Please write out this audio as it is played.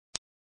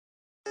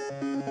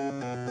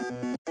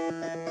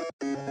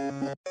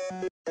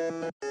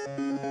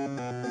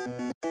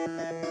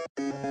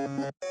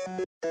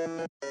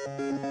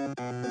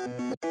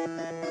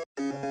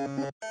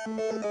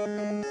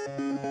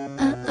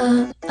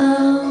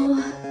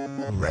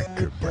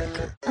Record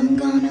breaker. I'm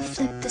gonna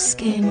flip this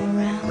game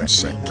around,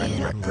 shake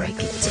it up, break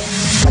it down.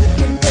 You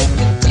can break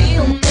the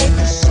deal, make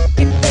a shake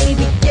it,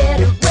 baby, get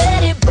it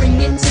ready,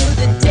 bring it to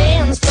the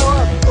dance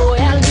floor. Boy,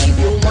 I'll leave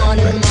you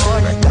wanting more.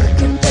 You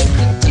can break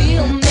the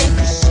deal, make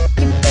a shake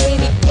it,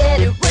 baby,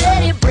 get it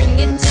ready, bring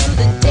it to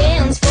the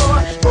dance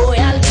floor. Boy,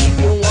 I'll leave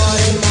you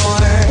wanting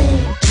more.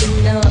 Think you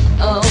know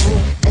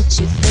that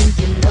you think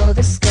you know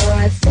the score.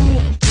 I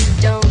think you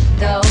don't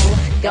though.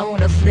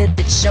 Gonna flip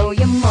it, show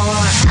you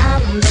more.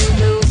 I'm the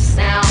new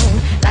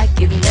sound, like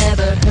you've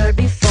never heard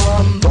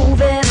before.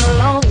 Move it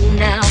along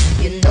now,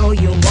 you know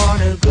you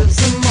wanna groove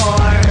some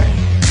more.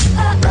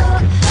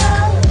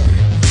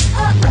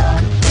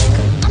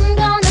 I'm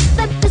gonna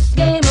flip this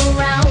game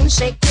around,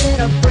 shake it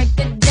up, break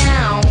it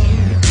down.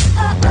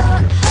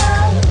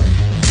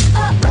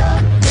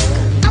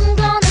 I'm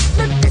gonna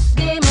flip this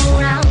game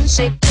around,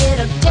 shake it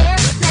up,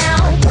 dance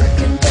now. Work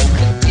and break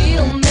the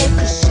deal, make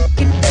a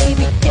shake it,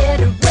 baby, get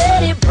it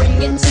ready,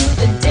 bring it to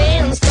the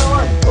dance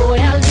floor. Boy,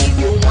 I'll leave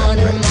you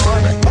wanting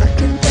more.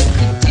 Work and break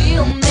the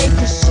deal, make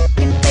a shake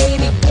it,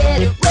 baby,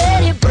 get it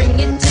ready, bring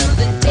it to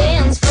the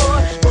dance floor.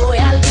 Boy,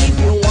 I'll leave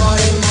you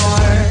wanting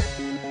more.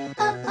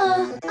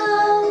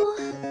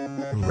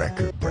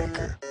 Record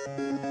breaker.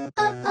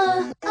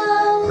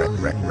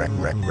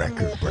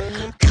 Record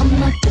breaker.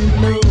 Come up and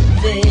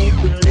move it,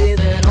 we're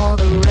leaving all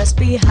the rest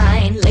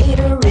behind.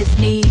 Later if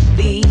need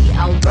be,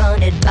 I'll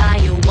run it by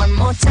you one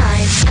more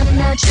time. I'm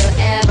not your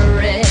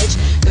average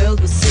girl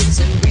who sits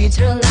and reads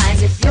her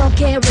lines. If you're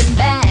carrying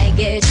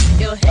baggage,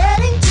 you're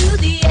heading to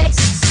the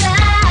exit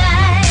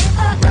side.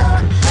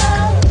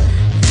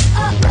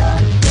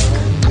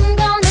 I'm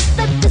gonna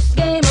flip this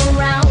game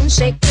around,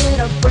 shake it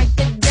up, break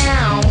it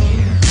down.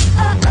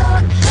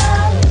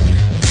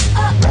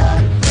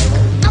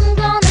 I'm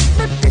gonna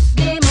flip this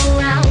game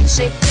around,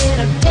 shake it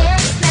up,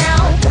 dance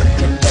now.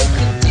 Work and break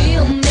the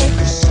deal, make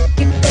a shake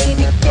it,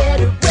 baby, get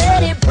it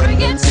ready,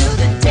 bring it to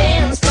the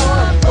dance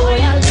floor. Boy,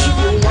 I'll leave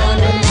you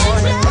wanting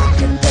more.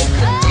 Work and break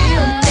the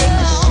deal, make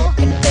a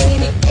shake it,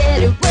 baby, get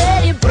it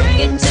ready, bring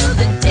it to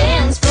the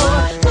dance floor.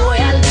 Boy,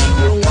 I'll leave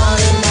you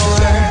wanting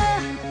more.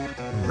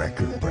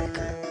 Record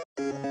breaker.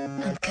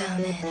 I'm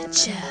coming at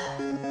ya.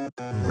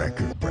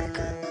 Record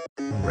breaker.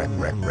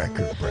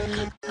 Record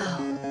breaker.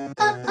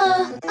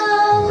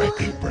 Oh.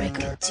 Record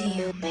breaker.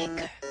 Deal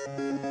maker.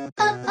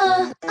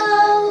 Oh.